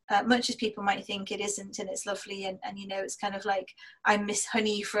 much as people might think it isn't, and it's lovely, and you know, it's kind of like I'm Miss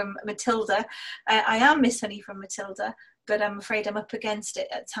Honey from Matilda. I am Miss Honey from Matilda, but I'm afraid I'm up against it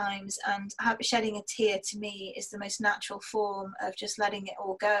at times, and shedding a tear to me is the most natural form of just letting it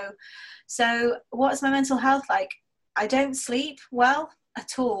all go. So what's my mental health like? I don't sleep well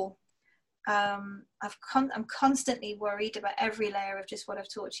at all. I'm constantly worried about every layer of just what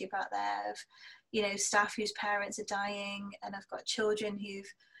I've talked to you about there, of, you know, staff whose parents are dying, and I've got children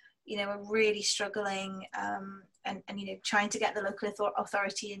who've, you know, are really struggling, and you know, trying to get the local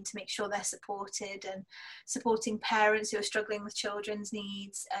authority in to make sure they're supported, and supporting parents who are struggling with children's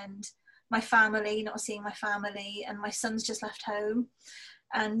needs, and my family, not seeing my family, and my son's just left home,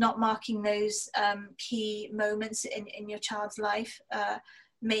 and not marking those key moments in your child's life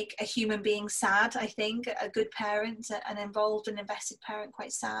make a human being sad. I think a good parent, an involved and invested parent,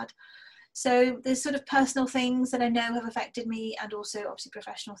 quite sad. So there's sort of personal things that I know have affected me, and also obviously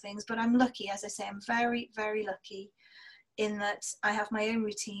professional things. But I'm lucky, as I say, I'm very, very lucky in that I have my own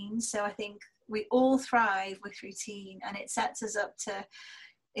routine. So I think we all thrive with routine, and it sets us up to,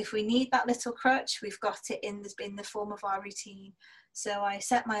 if we need that little crutch, we've got it in the form of our routine. So I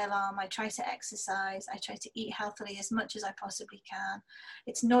set my alarm, I try to exercise, I try to eat healthily as much as I possibly can.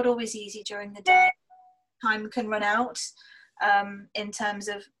 It's not always easy during the day. Time can run out in terms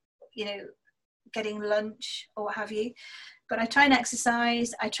of, you know, getting lunch or what have you. But I try and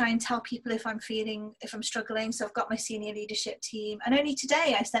exercise. I try and tell people if I'm struggling. So I've got my senior leadership team. And only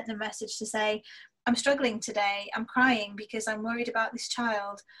today I sent them a message to say, I'm struggling today. I'm crying because I'm worried about this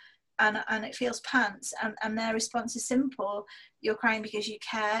child. And it feels pants, and their response is simple. You're crying because you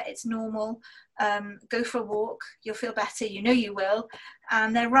care. It's normal. Go for a walk. You'll feel better. You know you will.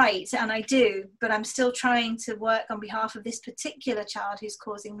 And they're right, and I do. But I'm still trying to work on behalf of this particular child who's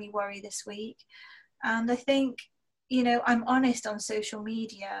causing me worry this week. And I think, you know, I'm honest on social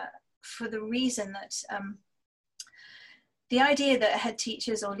media for the reason that the idea that head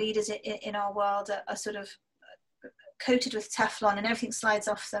teachers or leaders in our world are sort of coated with Teflon and everything slides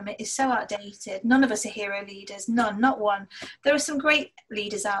off them, it is so outdated. None of us are hero leaders, none, not one. There are some great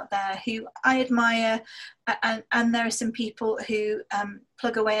leaders out there who I admire, and there are some people who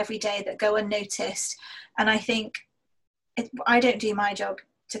plug away every day that go unnoticed. And I think I don't do my job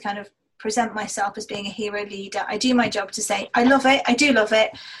to kind of present myself as being a hero leader. I do my job to say, I love it, I do love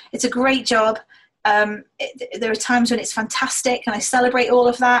it, it's a great job. There are times when it's fantastic and I celebrate all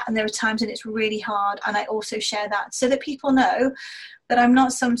of that, and there are times when it's really hard, and I also share that so that people know that I'm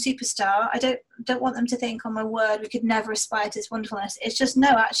not some superstar. I don't want them to think, oh my word, we could never aspire to this wonderfulness. It's just, no,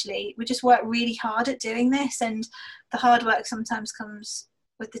 actually we just work really hard at doing this, and the hard work sometimes comes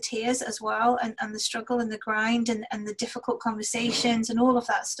with the tears as well, and the struggle and the grind and the difficult conversations and all of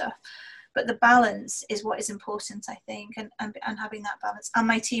that stuff. But the balance is what is important, I think, and having that balance. And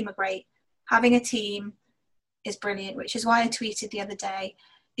my team are great. Having a team is brilliant, which is why I tweeted the other day,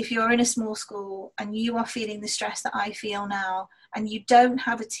 if you're in a small school and you are feeling the stress that I feel now, and you don't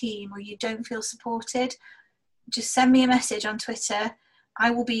have a team or you don't feel supported, just send me a message on Twitter. I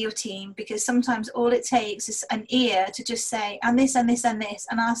will be your team, because sometimes all it takes is an ear to just say, and this, and this, and this.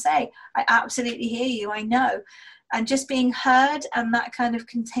 And I'll say, I absolutely hear you, I know. And just being heard, and that kind of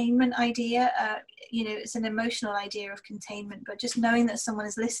containment idea, it's an emotional idea of containment, but just knowing that someone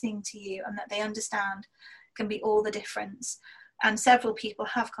is listening to you and that they understand can be all the difference. And several people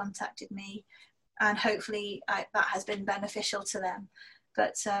have contacted me, and hopefully that has been beneficial to them.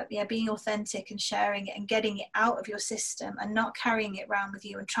 But being authentic and sharing it and getting it out of your system and not carrying it around with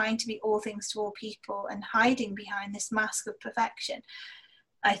you and trying to be all things to all people and hiding behind this mask of perfection,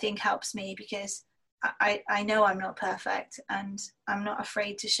 I think helps me, because I know I'm not perfect, and I'm not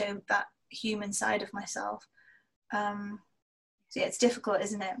afraid to show that human side of myself. It's difficult,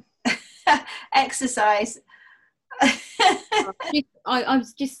 isn't it? Exercise.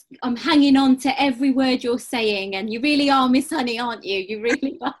 I'm hanging on to every word you're saying, and you really are, Miss Honey, aren't you? You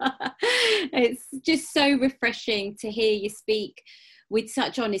really are. It's just so refreshing to hear you speak with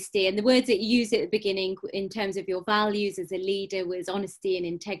such honesty, and the words that you used at the beginning in terms of your values as a leader was honesty and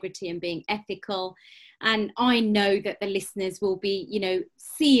integrity and being ethical. And I know that the listeners will be,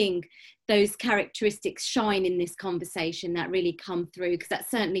 seeing those characteristics shine in this conversation that really come through, because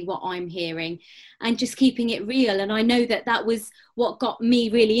that's certainly what I'm hearing, and just keeping it real. And I know that was what got me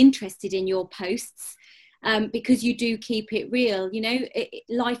really interested in your posts, because you do keep it real.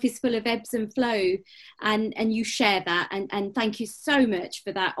 Life is full of ebbs and flow, and you share that, and thank you so much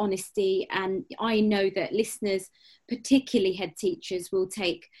for that honesty. And I know that listeners, particularly head teachers, will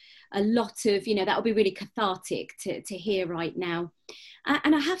take a lot of, that will be really cathartic to hear right now.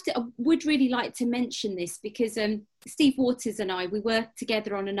 And I would really like to mention this, because Steve Waters and I, we work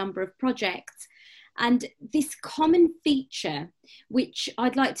together on a number of projects, and this common feature, which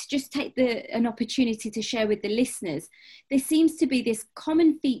I'd like to just take an opportunity to share with the listeners, there seems to be this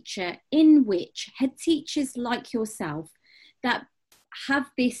common feature in which head teachers like yourself that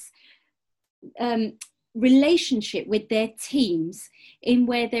have this relationship with their teams, in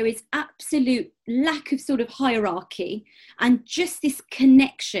where there is absolute lack of sort of hierarchy and just this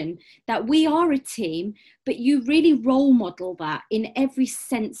connection that we are a team, but you really role model that in every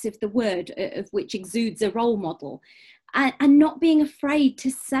sense of the word, of which exudes a role model, and not being afraid to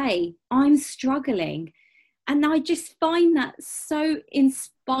say, I'm struggling. And I just find that so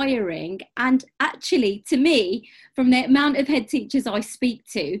inspiring. And actually, to me, from the amount of head teachers I speak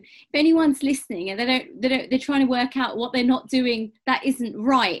to, if anyone's listening and they're trying to work out what they're not doing that isn't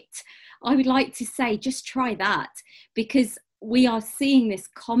right, I would like to say, just try that, because we are seeing this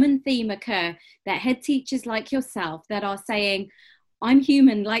common theme occur, that head teachers like yourself that are saying, I'm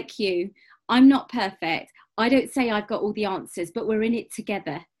human like you, I'm not perfect, I don't say I've got all the answers, but we're in it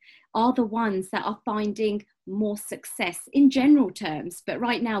together, are the ones that are finding more success in general terms. But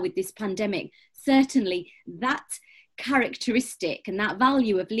right now with this pandemic, certainly that characteristic and that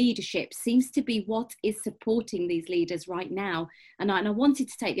value of leadership seems to be what is supporting these leaders right now. And I wanted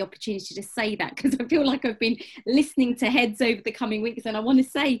to take the opportunity to say that, because I feel like I've been listening to heads over the coming weeks, and I want to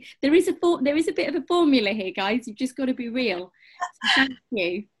say there is a bit of a formula here, guys. You've just got to be real. So thank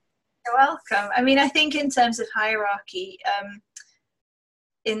you. You're welcome. I mean, I think in terms of hierarchy,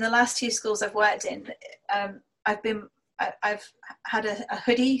 in the last 2 schools I've worked in, I've had a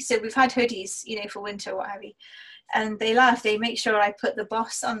hoodie. So we've had hoodies, for winter or what have you. And they laugh. They make sure I put the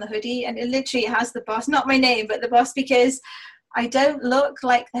boss on the hoodie, and it literally has the boss, not my name, but the boss, because I don't look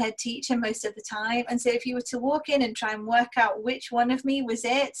like the head teacher most of the time. And so if you were to walk in and try and work out which one of me was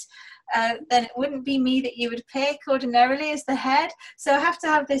it, then it wouldn't be me that you would pick ordinarily as the head. So I have to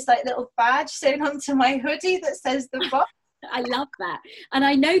have this little badge sewn onto my hoodie that says the boss. I love that. And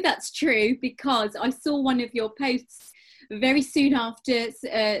I know that's true, because I saw one of your posts very soon after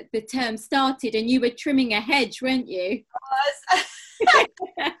the term started, and you were trimming a hedge, weren't you? I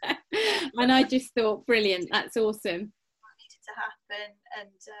was. And I just thought, brilliant, that's awesome. Needed to happen, and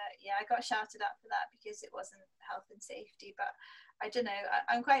I got shouted at for that because it wasn't health and safety. But I don't know,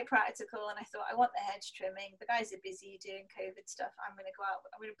 I'm quite practical, and I thought, I want the hedge trimming. The guys are busy doing COVID stuff. I'm going to go out.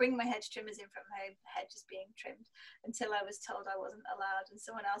 I'm going to bring my hedge trimmers in from home. The hedge is being trimmed, until I was told I wasn't allowed, and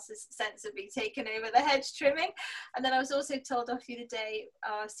someone else's sense of me taken over the hedge trimming. And then I was also told off the other day,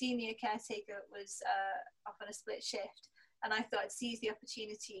 our senior caretaker was off on a split shift, and I thought I'd seize the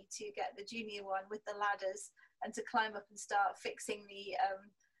opportunity to get the junior one with the ladders and to climb up and start fixing the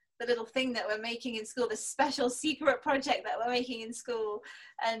little thing that we're making in school, the special secret project that we're making in school.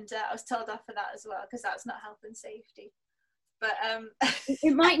 And I was told off for that as well, because that's not health and safety. But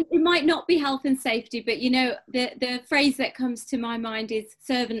it might not be health and safety, but you know, the phrase that comes to my mind is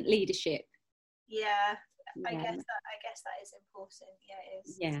servant leadership. Yeah. I guess that is important. Yeah, it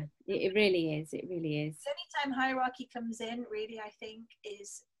is. Yeah, it really is. It really is. The only time hierarchy comes in, really, I think,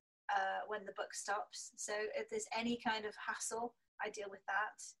 is when the buck stops. So if there's any kind of hassle, I deal with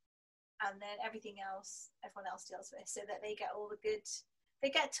that, and then everything else, everyone else deals with, so that they get all the good. They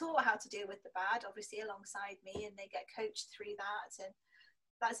get taught how to deal with the bad, obviously, alongside me, and they get coached through that, and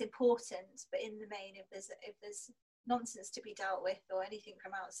that's important. But in the main, if there's nonsense to be dealt with or anything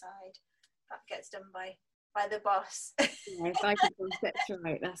from outside, that gets done by the boss. Yeah, by the boss.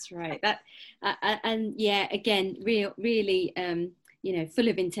 That's right. That and yeah, again, really, you know, full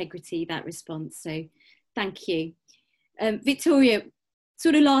of integrity, that response. So, thank you, Victoria.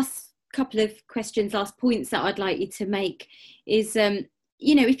 Sort of last couple of questions, last points that I'd like you to make is,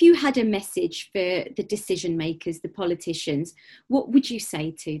 you know, if you had a message for the decision makers, the politicians, what would you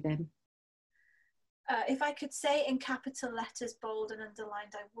say to them? If I could say in capital letters, bold and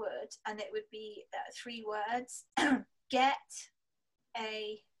underlined, I would, and it would be 3 words. Get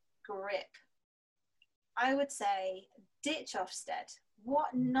a grip. I would say ditch Ofsted.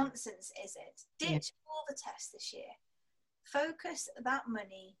 What nonsense is it? Ditch all the tests this year. Focus that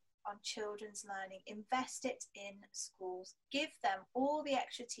money on children's learning. Invest it in schools. Give them all the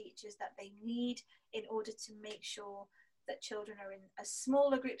extra teachers that they need in order to make sure that children are in as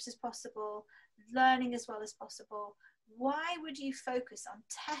smaller groups as possible, learning as well as possible. Why would you focus on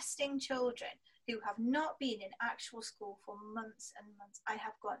testing children who have not been in actual school for months and months? I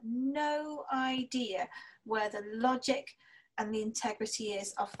have got no idea where the logic and the integrity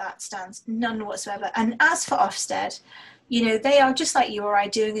is of that stance, none whatsoever. And as for Ofsted, you know, they are just like you or I,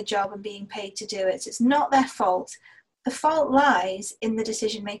 doing a job and being paid to do it. It's not their fault. The fault lies in the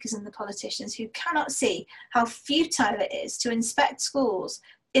decision makers and the politicians who cannot see how futile it is to inspect schools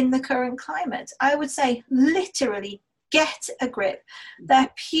in the current climate. I would say literally get a grip. Their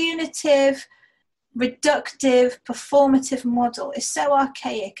punitive, reductive, performative model is so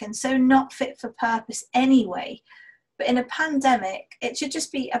archaic and so not fit for purpose anyway. But in a pandemic, it should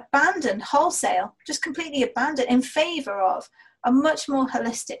just be abandoned wholesale, just completely abandoned in favour of a much more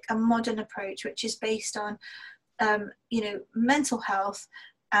holistic and modern approach, which is based on you know, mental health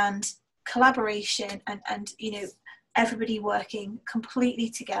and collaboration and you know, everybody working completely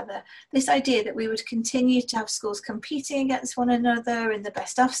together. This idea that we would continue to have schools competing against one another in the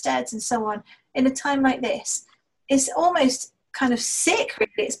best Ofsteds and so on in a time like this is almost kind of sick,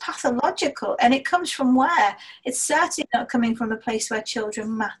 really. It's pathological, and it comes from where? It's certainly not coming from a place where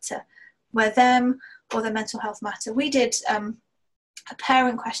children matter, where them or their mental health matter. We did a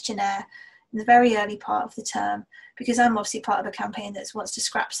parent questionnaire in the very early part of the term, because I'm obviously part of a campaign that wants to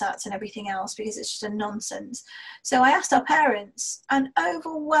scrap SATs and everything else because it's just a nonsense. So I asked our parents, and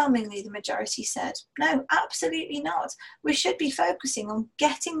overwhelmingly the majority said, no, absolutely not. We should be focusing on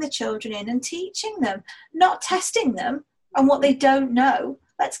getting the children in and teaching them, not testing them on what they don't know.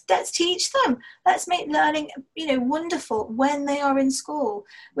 Let's teach them. Let's make learning, you know, wonderful when they are in school.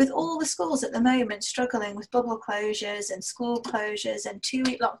 With all the schools at the moment struggling with bubble closures and school closures and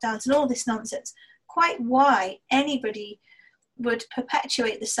 2-week lockdowns and all this nonsense, quite why anybody would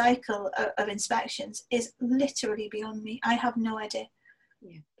perpetuate the cycle of inspections is literally beyond me. I have no idea.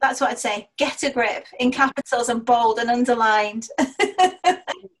 Yeah. That's what I'd say. Get a grip, in capitals and bold and underlined.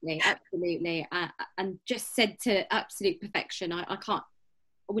 Absolutely. And just said to absolute perfection. I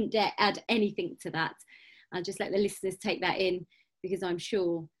wouldn't dare add anything to that. I'll just let the listeners take that in, because I'm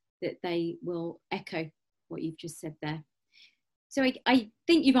sure that they will echo what you've just said there. So I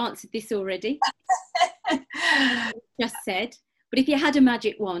think you've answered this already. Just said, but if you had a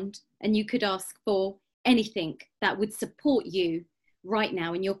magic wand and you could ask for anything that would support you right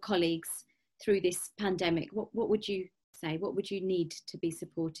now and your colleagues through this pandemic, what would you say? What would you need to be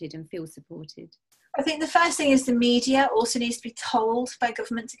supported and feel supported? I think the first thing is the media also needs to be told by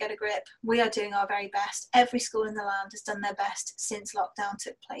government to get a grip. We are doing our very best. Every school in the land has done their best since lockdown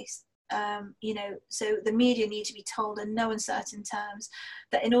took place. You know, so the media need to be told in no uncertain terms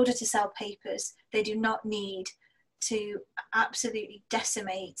that in order to sell papers, they do not need to absolutely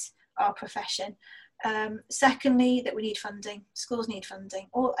decimate our profession. Secondly, that we need funding. Schools need funding.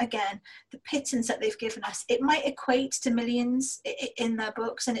 Or again, the pittance that they've given us, it might equate to millions in their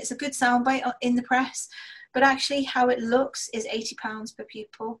books, and it's a good soundbite in the press, but actually how it looks is £80 per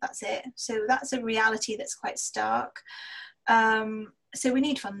pupil. That's it. So that's a reality that's quite stark. So we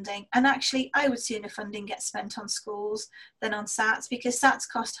need funding, and actually I would sooner funding get spent on schools than on SATs, because SATs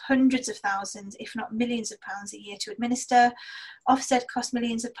cost hundreds of thousands, if not millions of pounds a year to administer. Ofsted costs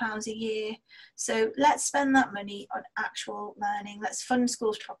millions of pounds a year. So let's spend that money on actual learning. Let's fund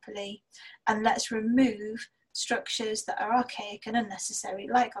schools properly, and let's remove structures that are archaic and unnecessary,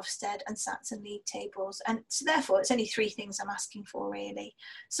 like Ofsted and SATs and league tables. And so therefore it's only 3 things I'm asking for, really.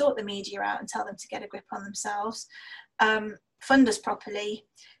 Sort the media out and tell them to get a grip on themselves. Fund us properly,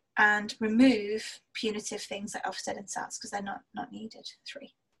 and remove punitive things like Ofsted and SATs, because they're not needed.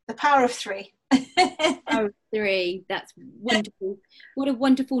 3. The power of 3. Power of 3. That's wonderful. What a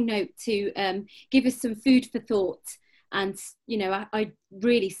wonderful note to give us some food for thought. And, you know, I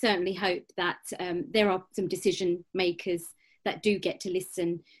really certainly hope that there are some decision makers that do get to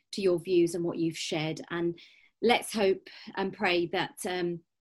listen to your views and what you've shared. And let's hope and pray that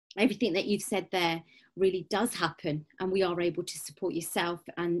everything that you've said there really does happen, and we are able to support yourself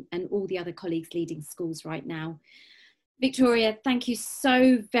and all the other colleagues leading schools right now. Victoria, thank you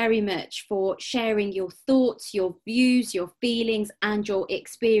so very much for sharing your thoughts, your views, your feelings and your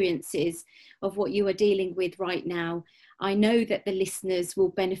experiences of what you are dealing with right now. I know that the listeners will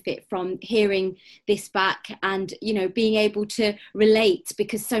benefit from hearing this back and, you know, being able to relate,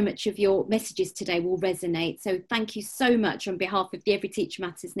 because so much of your messages today will resonate. So thank you so much on behalf of the Every Teacher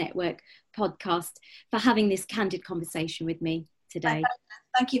Matters Network podcast for having this candid conversation with me today.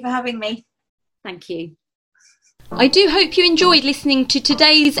 Thank you for having me. Thank you. I do hope you enjoyed listening to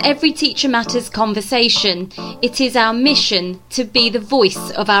today's Every Teacher Matters conversation. It is our mission to be the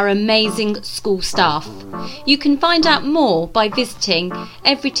voice of our amazing school staff. You can find out more by visiting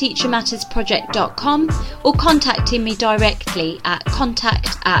everyteachermattersproject.com or contacting me directly at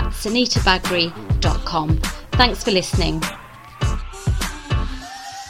contact@sanitabagri.com. Thanks for listening.